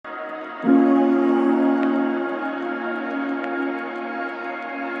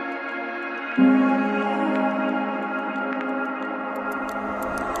Welcome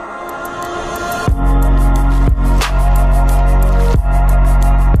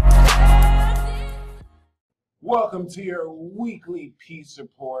to your weekly Peace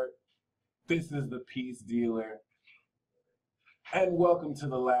Report. This is the Peace Dealer. And welcome to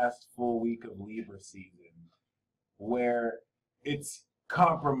the last full week of Libra season, where it's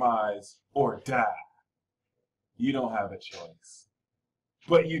compromise or die. You don't have a choice.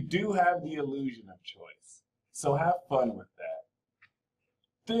 But you do have the illusion of choice. So have fun with that.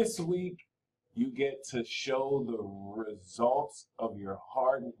 This week, you get to show the results of your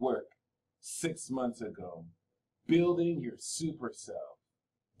hard work 6 months ago. Building your super self.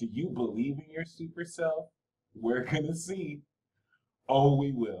 Do you believe in your super self? We're gonna see. Oh,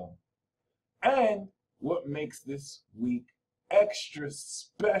 we will. And what makes this week extra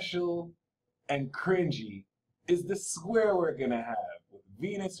special and cringy is the square we're gonna have with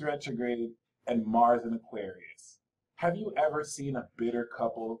Venus retrograde and Mars in Aquarius. Have you ever seen a bitter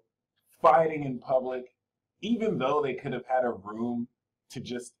couple fighting in public, even though they could have had a room to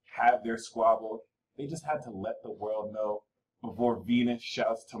just have their squabble? They just had to let the world know before Venus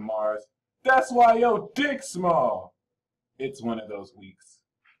shouts to Mars, "That's why your dick's small." It's one of those weeks.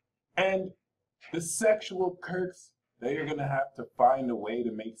 And the sexual quirks that you're going to have to find a way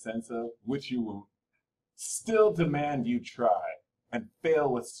to make sense of, which you will still demand you try and fail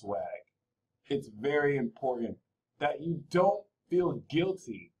with swag. It's very important that you don't feel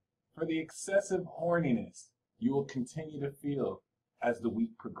guilty for the excessive horniness you will continue to feel as the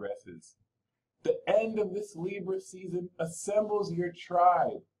week progresses. The end of this Libra season assembles your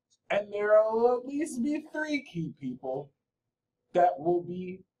tribe, and there will at least be 3 key people that will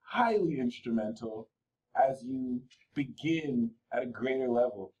be highly instrumental as you begin at a greater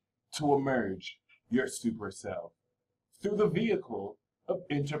level to emerge your super self through the vehicle of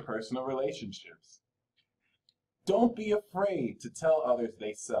interpersonal relationships. Don't be afraid to tell others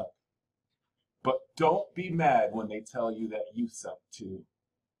they suck, but don't be mad when they tell you that you suck too.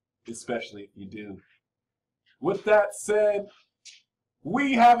 Especially if you do. With that said,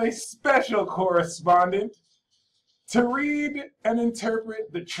 we have a special correspondent to read and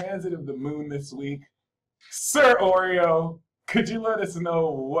interpret the transit of the moon this week. Sir Oreo, could you let us know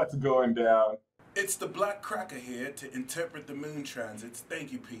what's going down? It's the Black Cracker here to interpret the moon transits.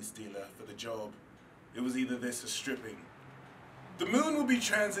 Thank you, Peace Dealer, for the job. It was either this or stripping. The moon will be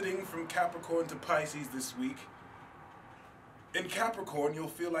transiting from Capricorn to Pisces this week. In Capricorn, you'll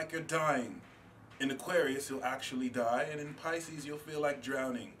feel like you're dying. In Aquarius, you'll actually die. And in Pisces, you'll feel like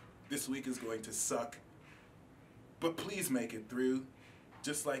drowning. This week is going to suck. But please make it through,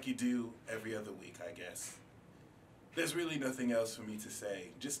 just like you do every other week, I guess. There's really nothing else for me to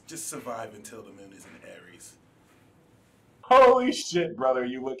say. Just survive until the moon is in Aries. Holy shit, brother,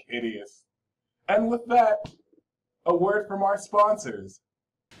 you look hideous. And with that, a word from our sponsors.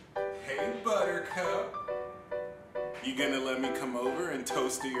 Hey, Buttercup. You gonna let me come over and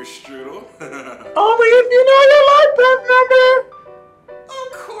toast to your strudel? Only if you know your life path number!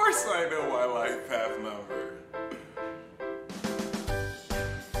 Of course I know my life path number.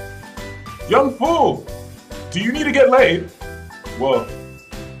 Young fool! Do you need to get laid? Well,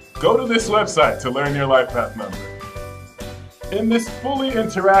 go to this website to learn your life path number. In this fully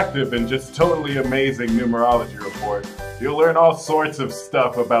interactive and just totally amazing numerology report, you'll learn all sorts of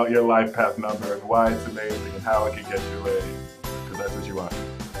stuff about your life path number and why it's amazing and how it can get you laid. Because that's what you want.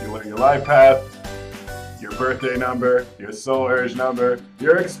 You learn your life path, your birthday number, your soul urge number,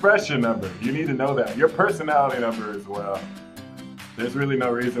 your expression number. You need to know that. Your personality number as well. There's really no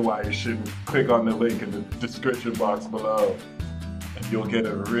reason why you shouldn't click on the link in the description box below. And you'll get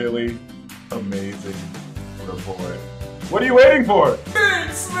a really amazing report. What are you waiting for?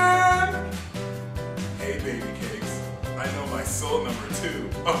 Thanks, man! Hey, baby cakes. I know my soul number too.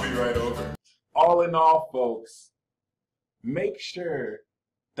 I'll be right over. All in all, folks, make sure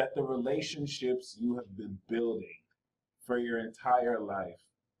that the relationships you have been building for your entire life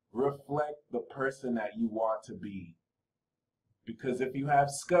reflect the person that you want to be. Because if you have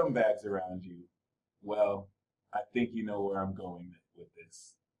scumbags around you, well, I think you know where I'm going with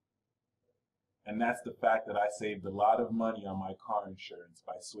this. And that's the fact that I saved a lot of money on my car insurance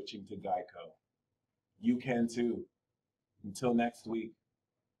by switching to Geico. You can too. Until next week,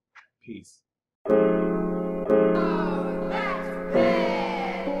 peace. The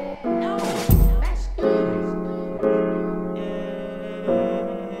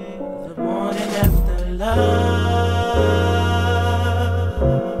morning after love.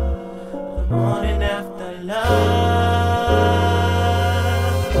 The morning after love.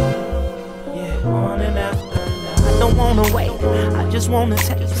 Yeah, morning after love. I don't don't wanna wait, I just wanna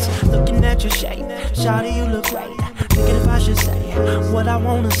taste. Looking at your shape, shawty, you look great. Thinking if I should say what I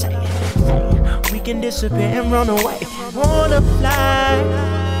wanna say. Hey, we can disappear and run away. Wanna fly